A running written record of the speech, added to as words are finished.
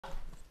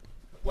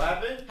What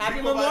happened?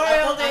 Happy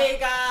Memorial Day,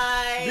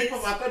 guys! Big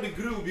Papa, I thought the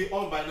grill would be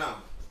on by now.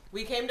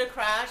 We came to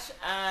crash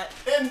at...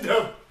 In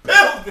the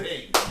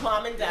building!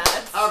 Mom and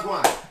Dad's.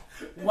 Agwan.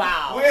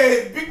 Wow.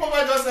 Wait, Big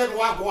Papa just said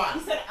wagwan. He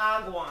said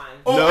agwan.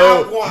 Oh,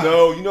 no, agwan.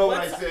 no, you know what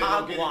What's I said?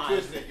 Don't get it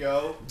twisted,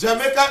 yo.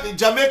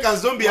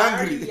 Jamaicans, don't be Why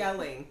angry. are you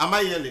yelling? Am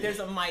I yelling? There's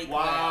a mic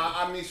Wow,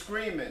 there. I mean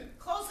screaming.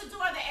 Close the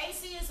door, the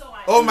AC is on.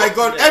 Oh my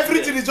God,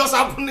 everything is just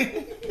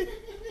happening.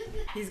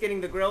 He's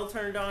getting the grill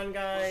turned on,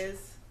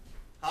 guys.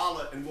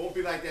 Holla, and won't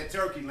be like that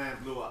turkey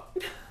lamp blew up.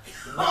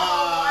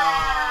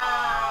 Wow.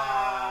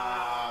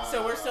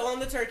 So we're still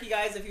on the turkey,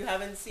 guys. If you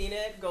haven't seen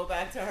it, go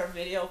back to our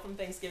video from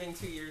Thanksgiving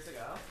 2 years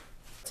ago.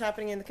 What's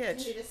happening in the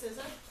kitchen? Need a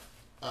scissor?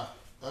 I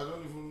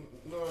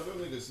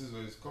don't need a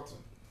scissor, it's cotton.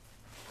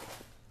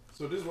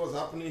 So this was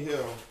happening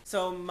here.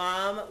 So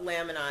Mom,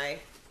 Lamb, and I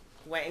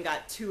went and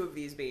got 2 of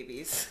these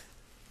babies.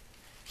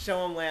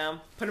 Show them,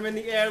 Lamb. Put them in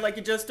the air like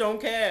you just don't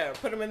care.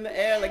 Put them in the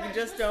air like you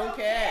just don't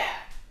care.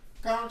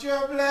 Count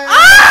your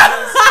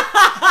blessings.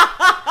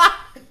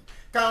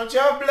 Count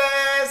your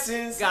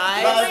blessings.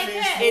 Guys,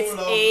 it's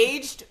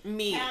aged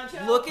meat.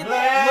 Look at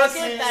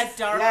that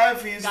dark.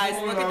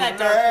 Guys, look at that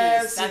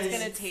dark piece. That's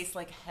gonna taste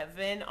like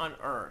heaven on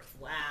earth.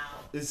 Wow.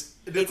 It's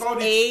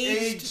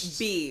aged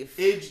beef.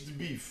 Aged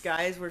beef.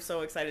 Guys, we're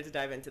so excited to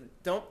dive into.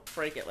 Don't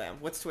break it, Lamb.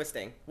 What's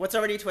twisting? What's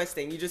already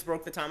twisting? You just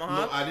broke the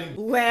tomahawk. No, I didn't.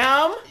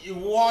 Lamb.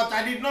 What?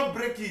 I did not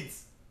break it.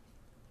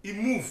 It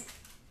moved.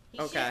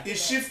 Okay. It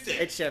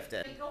shifted. It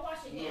shifted. Go wash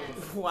your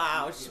hands.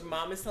 Wow.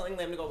 Mom is telling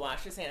Lamb to go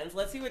wash his hands.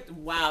 Let's see what.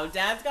 Wow.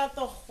 Dad's got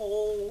the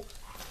whole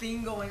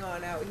thing going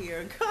on out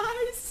here,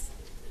 guys.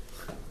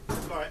 All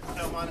right,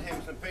 tell Mom to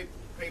have some paper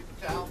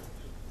towel.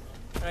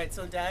 All right.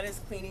 So Dad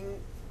is cleaning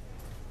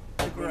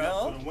the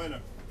grill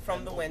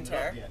from the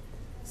winter.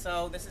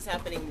 So this is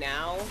happening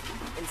now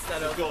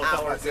instead of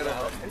hours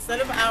ago.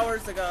 Instead of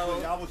hours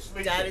ago,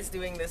 Dad is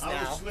doing this now.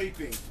 I was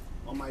sleeping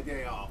on my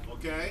day off,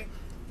 okay?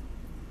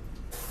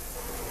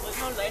 Look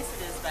how nice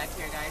it is back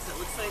here, guys. It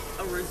looks like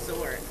a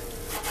resort.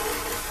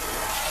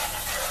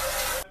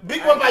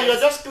 Big Papa, you're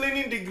just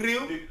cleaning the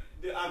grill?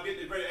 I'm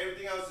getting ready.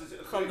 Everything else is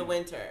From the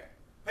winter.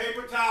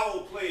 Paper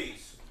towel,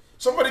 please.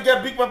 Somebody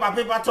get Big Papa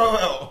paper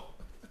towel.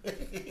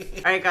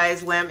 Alright,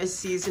 guys. Lamb is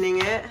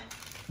seasoning it.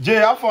 Jay,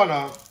 have fun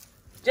now.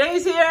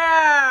 Jay's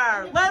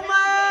here!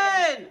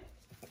 Lemon!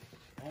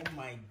 Oh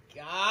my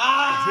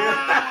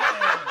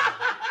God!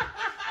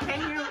 Can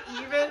you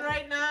even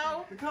right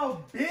now? Look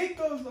how big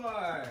those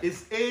are!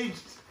 It's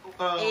aged.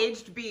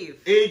 Aged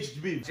beef.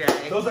 Aged beef.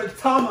 Jay. Those are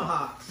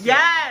tomahawks!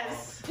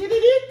 Yes!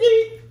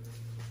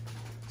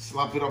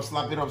 Slap it up,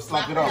 slap it up,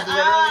 slap it up.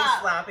 Literally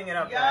slapping it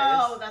up,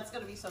 guys. Yo, that's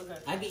gonna be so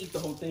good. I can eat the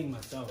whole thing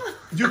myself.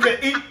 You can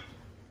eat.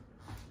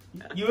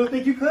 You don't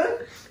think you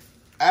could?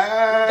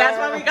 That's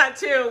why we got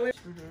 2.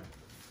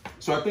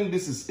 So I think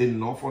this is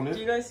enough on Do it.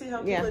 you guys see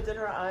how Kayla did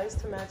her eyes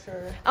to match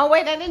her Oh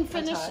wait, I didn't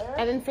finish. Attire?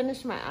 I didn't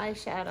finish my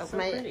eyeshadow. So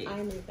my pretty.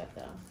 eye makeup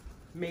though.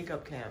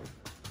 makeup cam?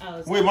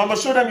 Wait, Mama,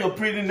 show them your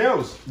pretty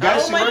nails.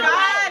 Guys, Oh my see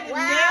God!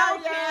 Wow,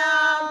 Nail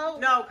cam!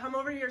 No, come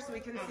over here so we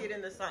can see it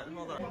in the sun.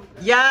 Hold on.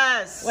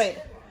 Yes! Wait.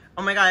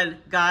 Oh my God,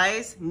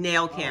 guys,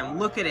 nail cam.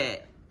 Look at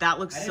it. That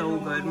looks so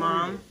good,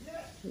 Mom.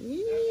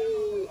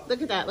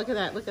 Look at that, look at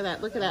that, look at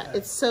that, look at that.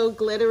 It's so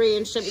glittery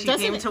and shit. She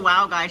came to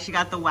WOW, guys. She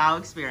got the WOW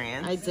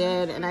experience. I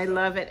did, and I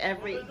love it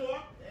every...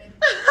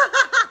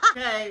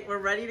 Okay, we're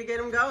ready to get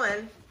him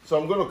going. So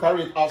I'm going to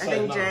carry it I outside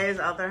think now. Jay's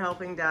out there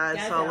helping Dad,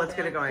 so let's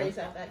get it going.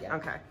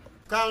 Okay.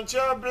 Count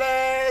your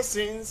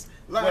blessings.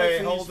 Life Wait,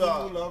 is hold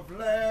up. full of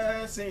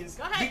blessings.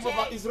 Go ahead, Big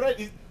Papa Jay. is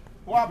ready.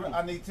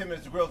 I need 10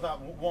 minutes. The grill's not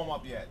warm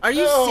up yet. Are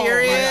you Oh, my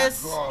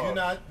serious? God. You're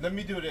not. Let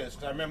me do this.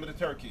 'Cause I remember the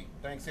turkey.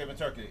 Thanksgiving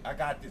turkey. I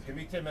got this. Give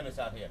me 10 minutes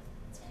out here.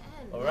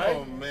 All right?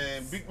 Oh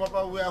man, Big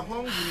Papa, we are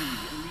hungry.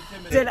 Give me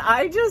 10 minutes. Did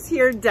I just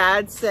hear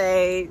Dad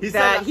say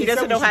that he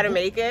doesn't know how to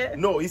make it?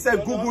 No, he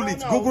said Google it.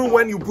 no, Google no.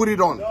 when you put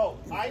it on. No,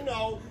 I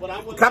know, but I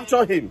wouldn't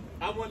Capture him.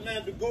 I wouldn't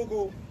have to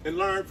Google and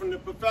learn from the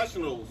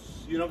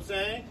professionals. You know what I'm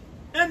saying?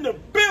 In the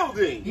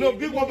building. No,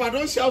 Big Papa,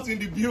 don't shout in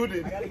the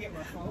building. I gotta get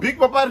my phone. Big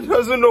Papa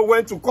doesn't know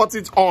when to cut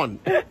it on.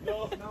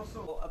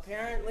 Well,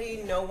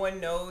 apparently no one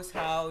knows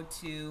how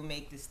to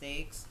make the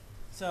steaks.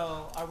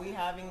 So are we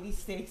having these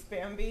steaks,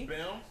 Bambi?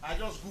 I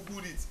just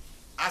Googled it.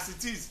 As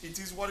it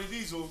is what it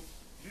is. Oh,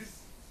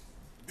 this.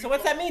 So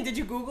what's that mean? Did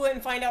you Google it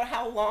and find out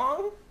how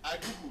long? I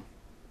Googled.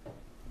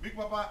 Big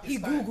Papa is He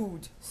time.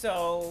 Googled.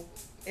 So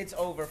it's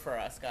over for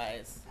us,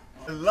 guys.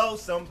 Hello,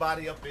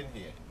 somebody up in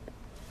here.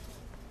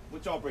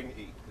 What y'all bring to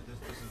eat? 'Cause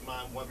this is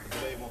mine, one for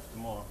today, one for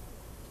tomorrow.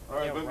 All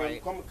right, Yeah, but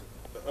right. come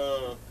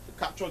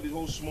capture the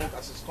whole smoke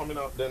as it's coming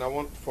out. Then I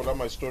want for that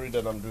my story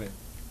that I'm doing,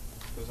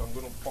 because I'm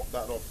gonna pop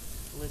that up.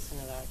 Listen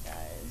to that, You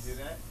guys. hear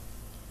that?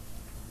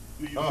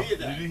 Do you Oh, hear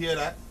that? did you hear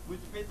that?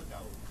 Where's the paper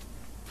towel?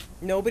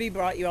 Nobody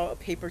brought you out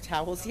paper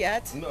towels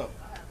yet? No.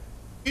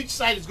 Each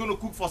side is gonna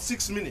cook for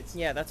 6 minutes.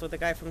 Yeah, that's what the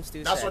guy from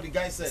Stu That's said. what the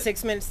guy said.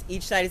 6 minutes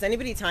each side. Is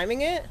anybody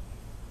timing it?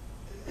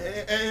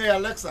 Hey,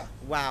 Alexa.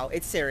 Wow,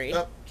 it's Siri.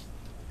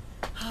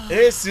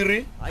 Hey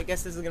Siri. I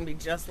guess this is gonna be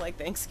just like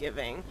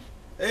Thanksgiving.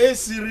 Hey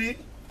Siri.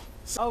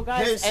 Oh,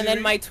 guys, and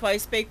then my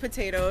twice baked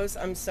potatoes.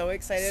 I'm so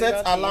excited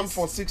Set about alarm these.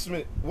 for 6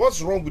 minutes.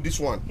 What's wrong with this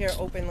one? Here,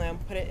 open lamb.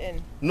 Put it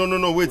in.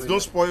 No, wait. Don't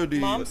spoil the...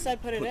 Mom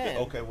said put it in.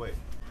 Okay, wait.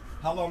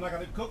 How long am I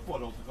going to cook for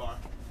those, Car?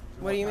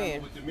 What do you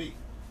mean? With the meat.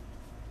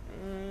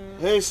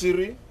 Hey,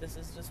 Siri. This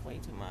is just way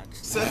too much.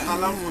 Set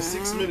alarm for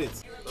 6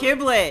 minutes.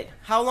 Kiblet,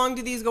 how long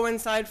do these go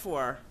inside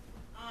for?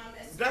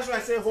 That's why I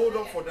say hold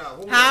on for that.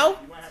 How?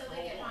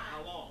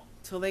 How long?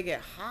 Till they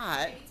get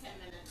hot. Maybe 10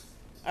 minutes.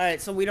 All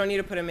right, so we don't need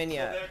to put them in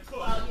yet.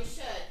 Well, you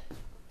should.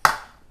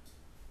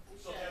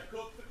 So they're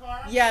cooked, the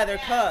Car? Yeah, they're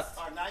cooked.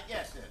 Or not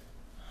yet, then.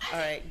 All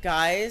right,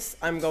 guys,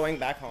 I'm going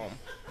back home.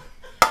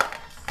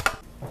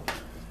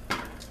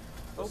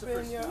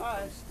 Open your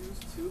eyes.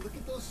 Look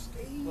at those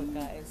steaks. Look,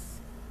 guys.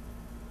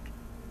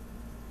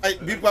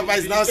 Big Papa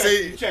is now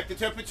saying... You check the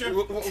temperature?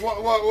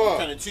 What?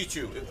 Trying to cheat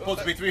you. It's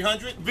supposed to be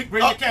 300? Bring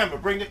the camera.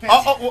 Bring the camera.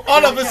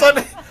 All of a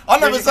sudden,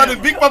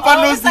 Big Papa All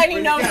of a knows... sudden,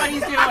 he knows what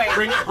he's doing.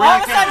 Bring All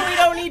of a the sudden, camera. we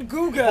don't need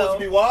Supposed to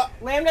be Google. what?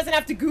 Lamb doesn't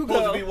have to Google.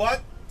 Supposed to be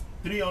what?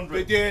 300.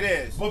 But there it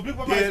is. But Big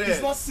Papa There it is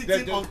is. not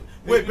sitting That- on...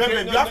 Wait, No,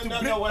 you have to no,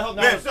 bring... no, wait, hold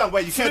on. Ben, No,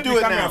 wait, you can't flip do the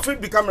it camera, now.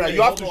 flip the camera. Wait,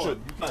 You have to hold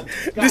show. on.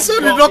 The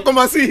son did not come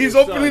and see. He's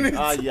opening it.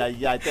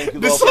 Yeah. Thank you,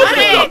 The Lord. son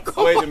did not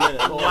come. Wait a minute.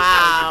 Hold on.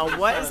 Wow,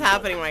 what is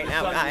happening right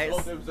now,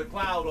 guys? There was a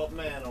cloud. Oh,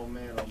 man.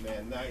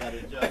 Now I got to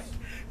adjust.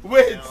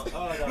 Wait,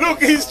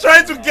 look, he's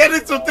trying to get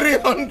it to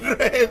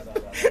 300.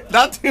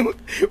 That thing,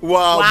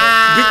 wow.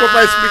 Big Papa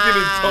is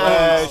speaking in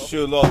tongues.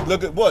 Sure, Lord.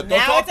 Look at what?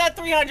 Now it's at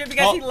 300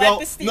 because he let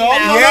the steam no,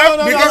 out.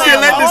 Yeah, because he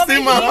let the All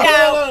steam heat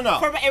out. No.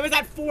 From- It was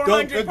at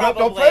 400 Don't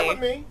probably. play with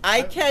me. I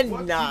What you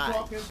cannot.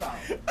 talking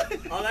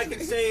about? All I can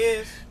say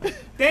is,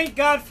 thank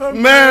God for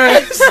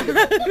Man.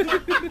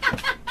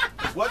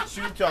 What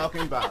you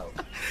talking about?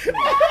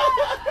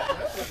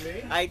 That's with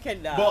me. I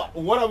cannot. But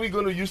what are we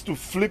going to use to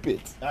flip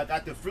it? I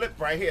got the flip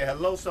right here.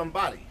 Hello,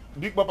 somebody.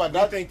 Big Papa, What do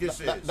you think this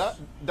is?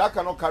 that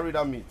cannot carry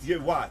that meat. Yeah,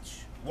 watch.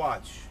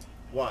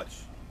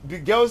 The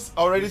girls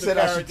already said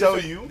I should tell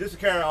you. This is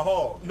carrying a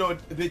hog. No,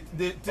 they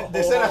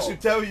said I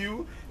should tell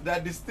you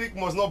that the steak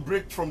must not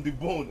break from the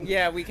bone.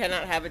 Yeah, we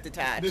cannot have it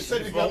detached. They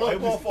said It won't fall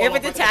If off it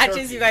like that detaches,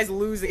 turkey. you guys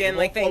lose again It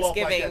like won't fall off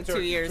like Thanksgiving that 2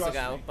 turkey, years trust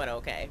ago. me. But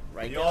okay,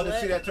 right? You ought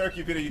to see that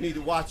turkey video. You need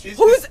to watch it.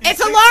 It's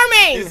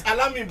alarming! It's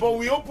alarming, but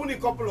we open it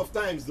a couple of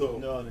times though.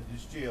 No,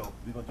 just chill.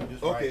 We're gonna do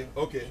this Okay, right.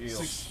 okay.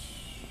 Chill.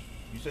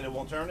 You said it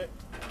won't turn it?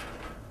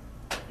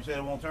 You said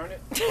it won't turn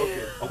it?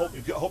 Okay. I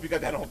hope you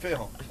got that on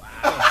film.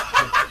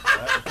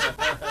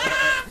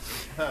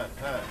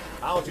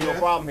 I don't see no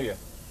problem here.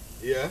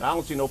 Yeah. I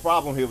don't see no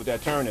problem here with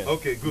that turning.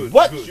 Okay, good.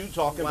 What good. you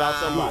talking about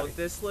somebody?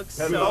 This looks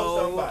Hello,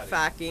 so somebody.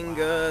 fucking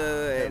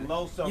good.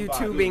 Hello, somebody.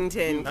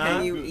 YouTubington, Huh?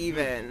 can you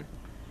even?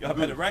 Y'all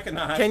better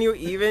recognize. Can you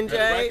even, better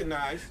Jay?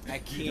 recognize. I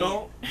can't. You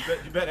don't.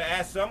 You better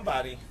ask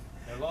somebody.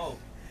 Hello.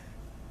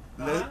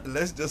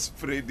 Let's just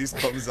pray this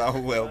comes out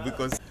well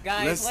because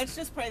Guys, let's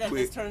just pray that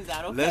wait, this turns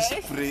out okay.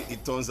 let's pray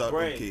it turns out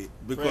okay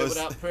because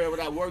prayer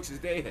without works is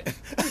dead.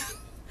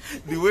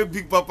 the way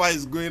Big Papa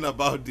is going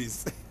about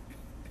this.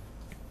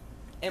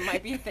 It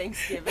might be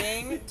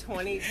Thanksgiving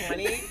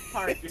 2020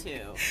 part 2.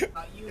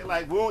 They're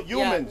like we're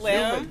humans.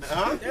 Lamb, Humans.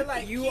 Huh? They're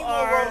like You chemo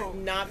are roll.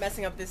 not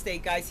messing up this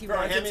steak, guys. He Girl,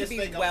 wants hand it me to a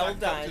be steak. well I'll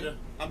cut to done.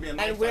 I'll be a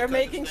nice And we're cut to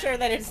making the sure steak.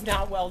 that it's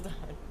not well done.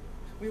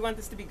 We want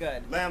this to be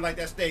good. Lamb like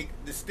that steak,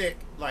 the stick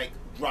like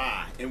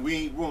dry, and we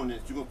ain't ruining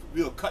it.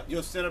 We'll cut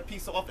your center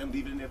piece off and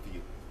leave it in there for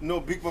you. No,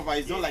 Big Papa,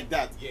 it's not like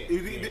that. Yeah, They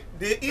eat it,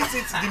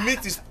 the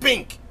meat is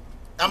pink.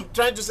 I'm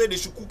trying to say they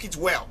should cook it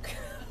well.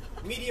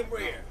 Medium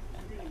rare.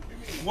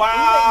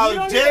 Wow, You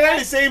don't Jalen even-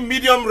 is saying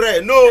medium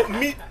rare. No,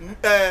 meat,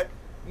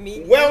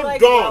 Me, well you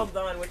like done. Well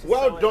done, which is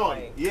well so done.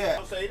 annoying. Yeah.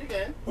 I'll say it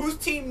again. Who's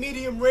team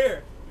medium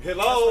rare?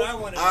 Hello. That's what I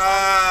want to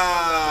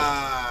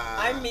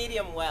know. I'm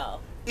medium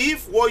well.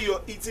 If what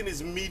you're eating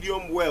is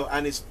medium well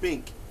and it's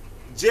pink,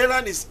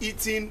 Jalen is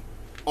eating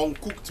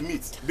uncooked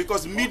meat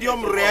because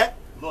medium rare.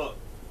 Look,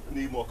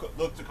 need more.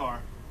 Look, Takar.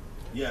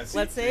 Yeah.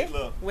 Let's see.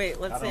 Look. Wait,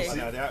 let's see.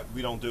 That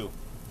we don't do.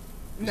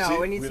 No, see?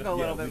 it needs to go a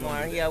little we bit don't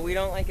more. do that. Yeah, we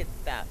don't like it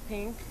that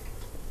pink.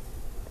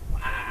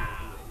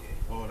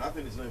 Oh, that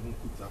thing is not even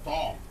cooked at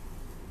all.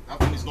 That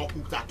thing is not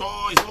cooked at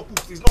all. It's not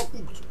cooked. It's not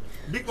cooked.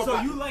 Big Papa.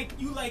 So you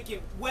like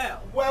it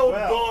well. well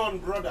Well, done,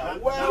 brother.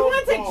 you Well You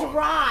want done. it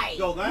dry.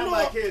 So Lamb No.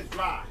 like his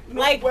dry.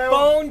 Like well-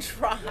 bone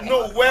dry.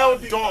 No, well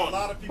A done.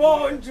 lot of people.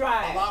 Bone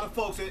dry. A lot of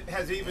folks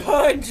has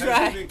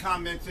even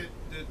commented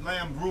that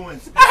Lamb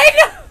ruins. I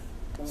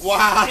know.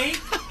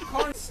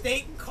 Wow.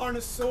 Steak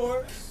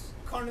connoisseurs.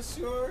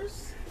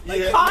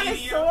 Yeah.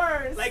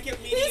 Connoisseurs. Like it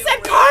He medium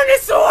said rare.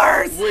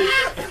 carnivores.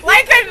 Wait.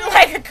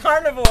 like a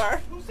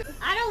carnivore.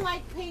 I don't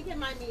like pink in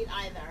my meat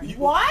either.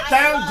 What?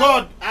 Thank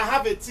God I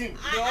have a team.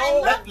 I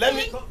love let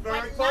me- pink, Cook but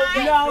very not-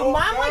 close. No,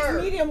 mine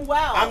was medium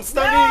well. I'm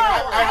standing. No,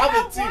 I have a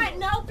don't team. want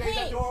no Take that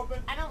pink. door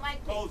open. I don't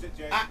like pink. Close it,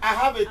 Jay. I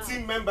have a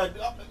team member.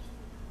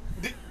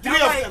 Three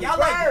Y'all of them. y'all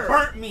like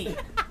burnt meat.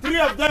 Three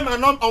of them are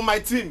not on my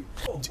team.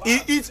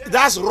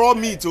 That's raw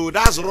meat. Oh,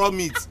 that's raw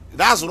meat.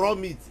 That's raw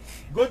meat.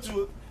 Go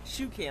to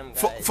Shoe cam,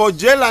 guys. for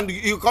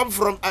Jalen. You come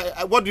from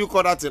what do you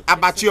call that thing?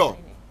 Abattoir.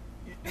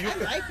 I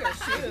like your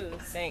shoes.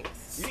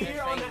 Thanks.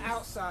 Here on the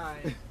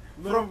outside.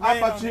 From red on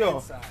the Aperture.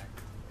 inside.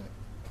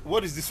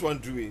 What is this one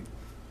doing?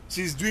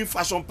 She's doing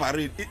fashion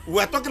parade.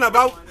 We're talking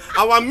about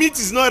our meat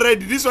is not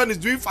ready. This one is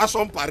doing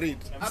fashion parade.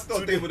 I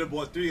thought they would have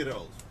bought 3 of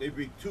those. They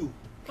bring 2.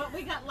 But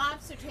we got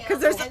lobster tails. Because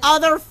there's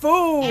other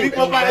food. Big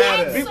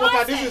matter.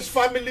 Papa, this is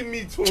family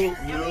meat. And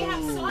we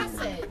have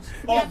sausage.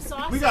 We have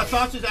sausage. We got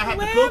sausage I have to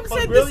Lamb cook on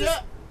said grill this is-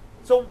 yet?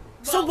 So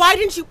So why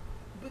didn't you?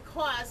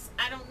 Because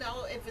I don't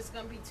know if it's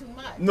going to be too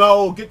much.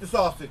 no, get the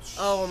sausage.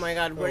 Oh my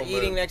God, we're Oh,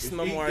 eating man. next It's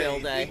Memorial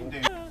eating Day.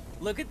 eating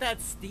Look at that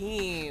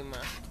steam.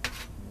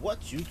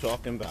 What you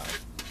talking about?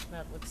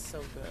 That looks so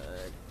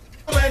good.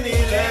 So many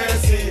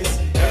lessons,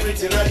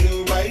 everything I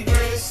do by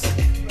grace,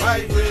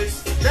 by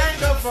grace. Thank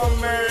God for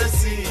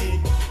mercy,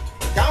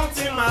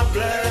 counting my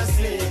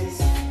blessings.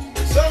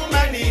 So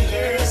many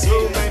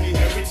lessons,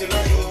 everything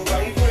I do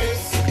by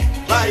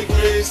grace, by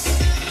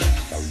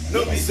grace.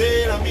 No be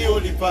saying I'm me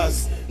only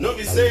pass, no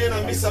be saying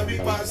I'm me sabi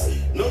pass,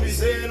 no be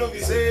saying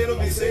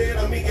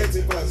I'm me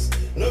getting pass,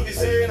 no be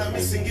saying I'm me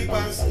singing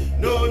pass,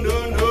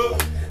 no.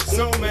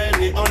 So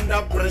many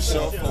under pressure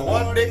for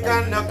what they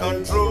cannot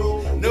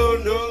control. No.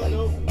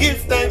 Give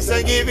thanks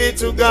and give it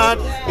to God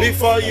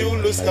before you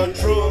lose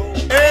control.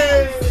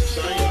 Hey!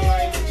 Shine your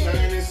light,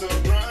 shining so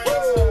bright.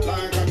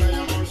 Like a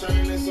diamond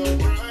shining so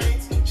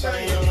bright.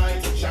 Shine your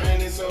light,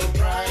 shining so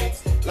bright.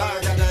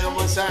 Like a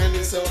diamond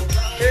shining so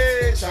bright.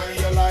 Hey! Shine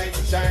your light,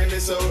 shining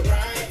so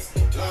bright.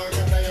 Like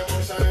a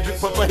diamond shining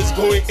so bright. Papa is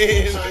going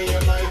in. Shine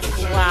your light,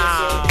 shining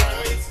Wow.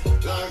 so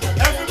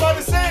bright.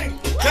 Everybody sing!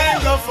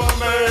 Thank God for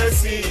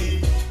mercy,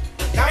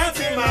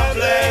 counting my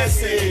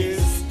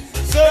blessings,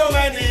 so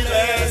many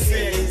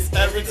lessons,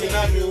 everything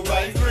I do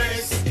by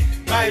grace,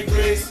 by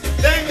grace.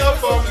 Thank God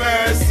for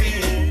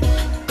mercy,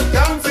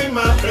 counting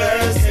my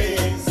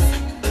blessings,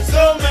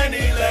 so many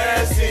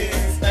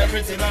lessons,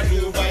 everything I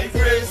do by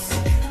grace,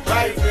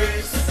 by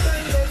grace.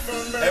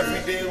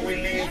 Every day we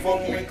leave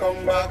home, we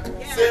come back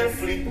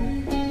safely.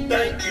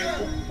 Thank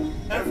you.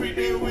 Every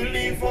day we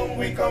leave home,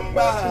 we come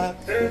back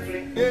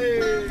safely.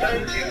 Hey,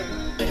 thank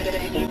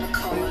you.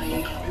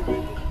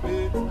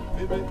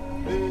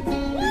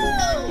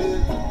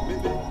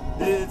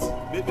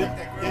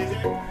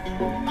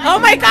 Oh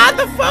my God,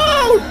 the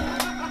food!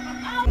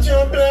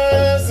 Your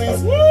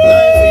blessings,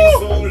 life is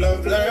full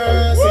of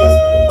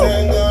blessings.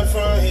 Thank God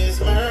for His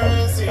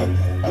mercy.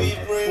 We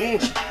pray.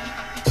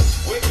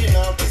 Waking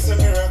up is a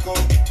miracle.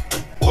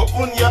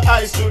 Open your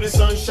eyes to the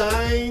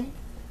sunshine.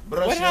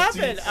 Brush What your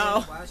happened? teeth. Oh,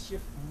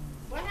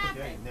 What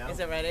happened? is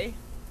it ready?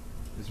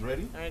 It's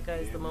ready? All right,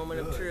 guys, the moment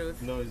of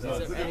truth. No, it's Is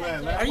not. it Look at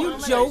ready? Lamb. Are you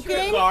Moment of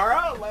joking?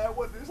 Gara, Lamb,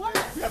 what is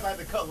this? We have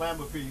to cut Lamb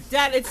a piece.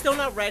 Dad, it's still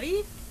not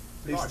ready?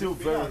 It's still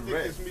You know how very thick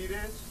red. this meat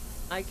is?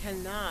 I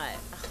cannot.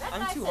 That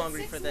I'm guy too said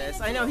hungry 6 for this.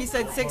 minutes I know, he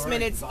said 6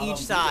 minutes each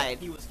side.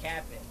 He was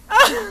capping.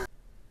 All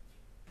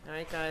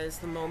right, guys,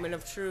 the moment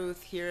of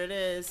truth. Here it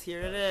is.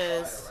 Here it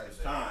is. It's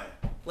time.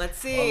 Let's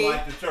see.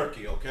 Unlike the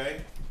turkey,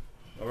 okay?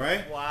 All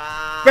right?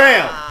 Wow.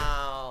 Bam!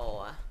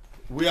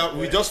 Bam!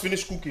 We just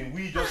finished cooking.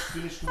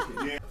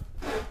 Yeah.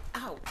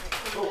 Ow.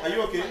 Oh, are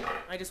you okay?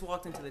 I just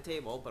walked into the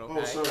table, but okay.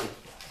 Oh, sorry.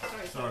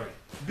 Sorry.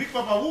 Big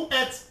Papa, who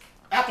ate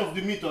out of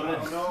the meat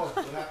already? No,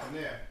 what happened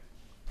there?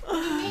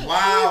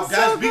 Wow, It's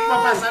guys, so Big good.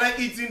 Papa started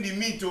eating the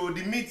meat. Oh,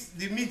 the meat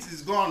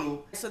is gone.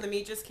 Oh, So the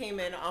meat just came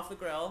in off the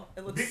grill.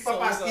 It looks Big so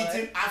Papa's good.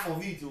 eating half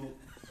of it. Oh,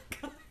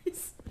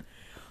 Guys,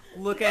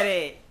 look at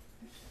it.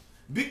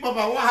 Big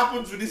Papa, what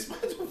happened to this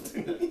part of the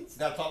meat?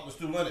 Gotta talk to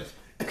Stu Leonard.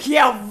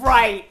 Yeah,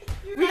 right.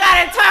 We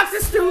gotta talk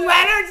to Stu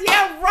Leonard.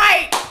 Yeah,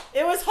 right.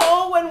 It was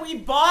whole when we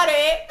bought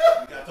it.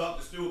 We gotta talk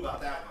to Stu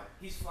about that one.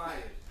 He's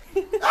fired.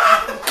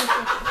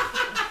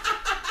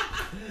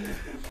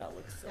 That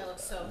looks so That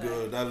looks so good.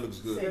 Good, that looks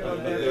good.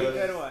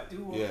 Good one.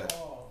 Do Yeah.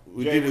 all.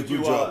 We Jay, did a would good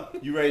you, job.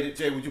 You ready?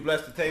 Jay, would you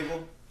bless the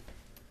table?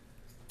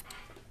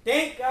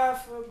 Thank God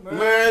for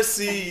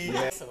mercy.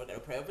 Mercy. So we're gonna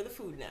pray over the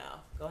food now.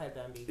 Go ahead,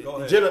 Bambi. Go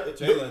ahead. Jalen,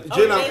 Jalen.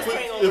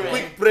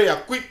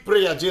 Jay's quick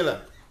prayer,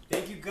 Jalen.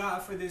 Thank you,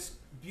 God, for this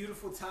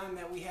beautiful time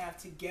that we have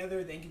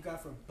together. Thank you, God,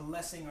 for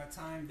blessing our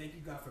time. Thank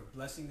you, God, for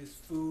blessing this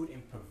food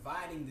and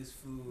providing this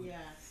food.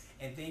 Yes.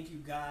 And thank you,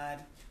 God,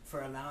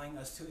 for allowing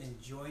us to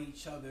enjoy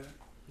each other.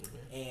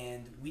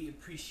 And we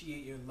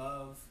appreciate your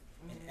love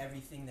and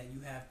everything that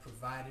you have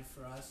provided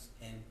for us.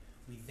 And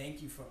we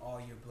thank you for all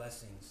your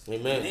blessings.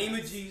 Amen. In the name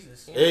of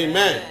Jesus.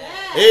 Amen.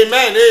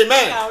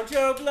 Amen. Count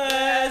your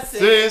blessings.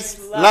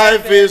 Since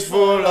life is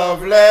full of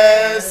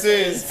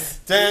blessings,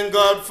 thank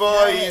God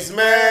for His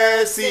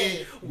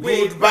mercy.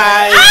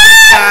 Goodbye.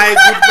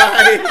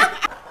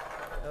 Goodbye.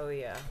 Oh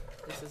yeah,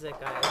 this is it,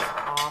 guys.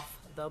 Off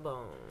the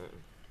bone.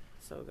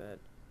 So good.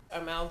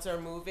 Our mouths are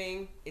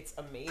moving. It's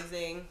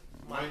amazing.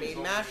 I made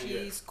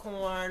mashies,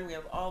 corn. We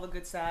have all the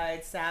good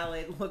sides,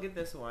 salad. Look at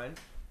this one.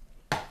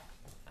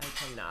 I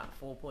cannot.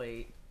 Full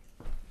plate.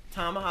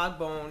 Tomahawk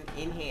bone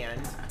in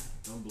hand.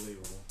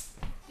 Unbelievable.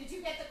 Did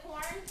you get the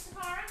corn,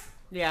 Sahara?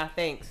 Yeah,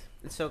 thanks.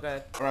 It's so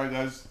good. Alright,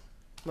 guys.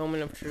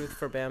 Moment of truth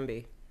for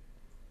Bambi.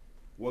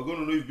 We're going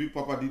to know if Big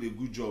Papa did a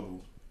good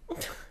job. Oh.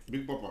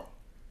 Big Papa.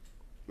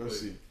 Let's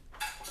see.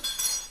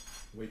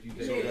 Wait, you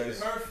it's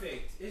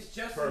perfect. It's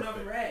just enough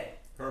red.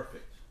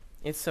 Perfect.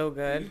 It's so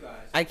good.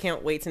 I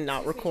can't wait to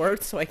not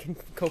record so I can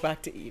go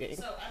back to eating.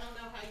 So I don't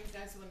know how you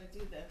guys want to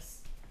do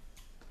this.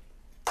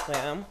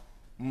 Lamb,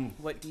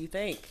 what do you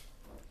think?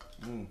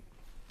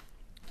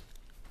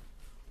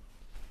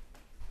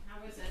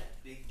 How is it?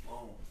 Big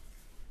bone.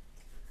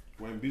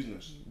 We're in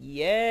business.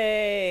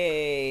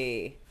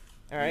 Yay!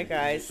 All right,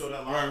 guys. So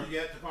that lobster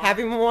yet, Takara?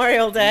 Happy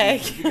Memorial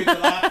Day. Did you get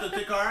the lobster,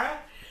 Takara?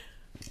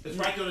 It's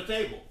right on the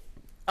table.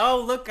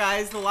 Oh, look,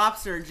 guys. The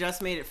lobster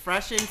just made it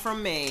fresh in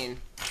from Maine.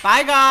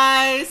 Bye,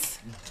 guys.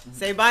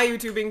 Say bye,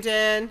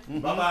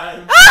 YouTubington.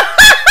 Bye-bye.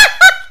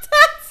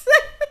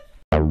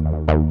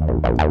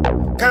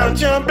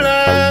 Count your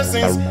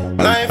blessings,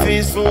 life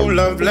is full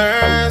of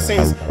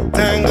blessings.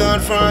 Thank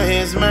God for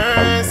His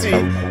mercy.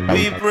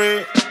 We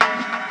pray.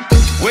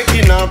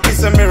 Waking up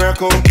is a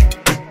miracle.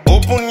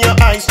 Open your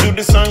eyes to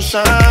the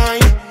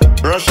sunshine.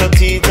 Brush your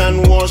teeth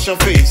and wash your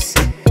face.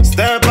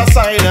 Step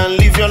aside and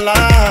live your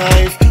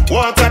life.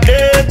 What a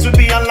day to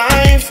be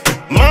alive.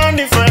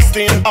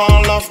 Manifesting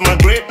all of my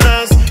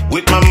greatness.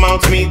 With my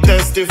mouth me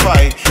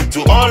testify.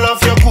 To all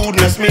of your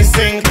goodness me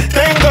sing.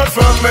 Thank God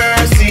for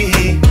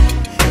mercy.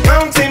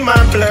 Counting my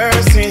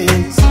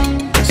blessings.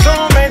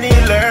 So many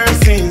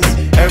lessons.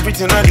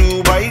 Everything I do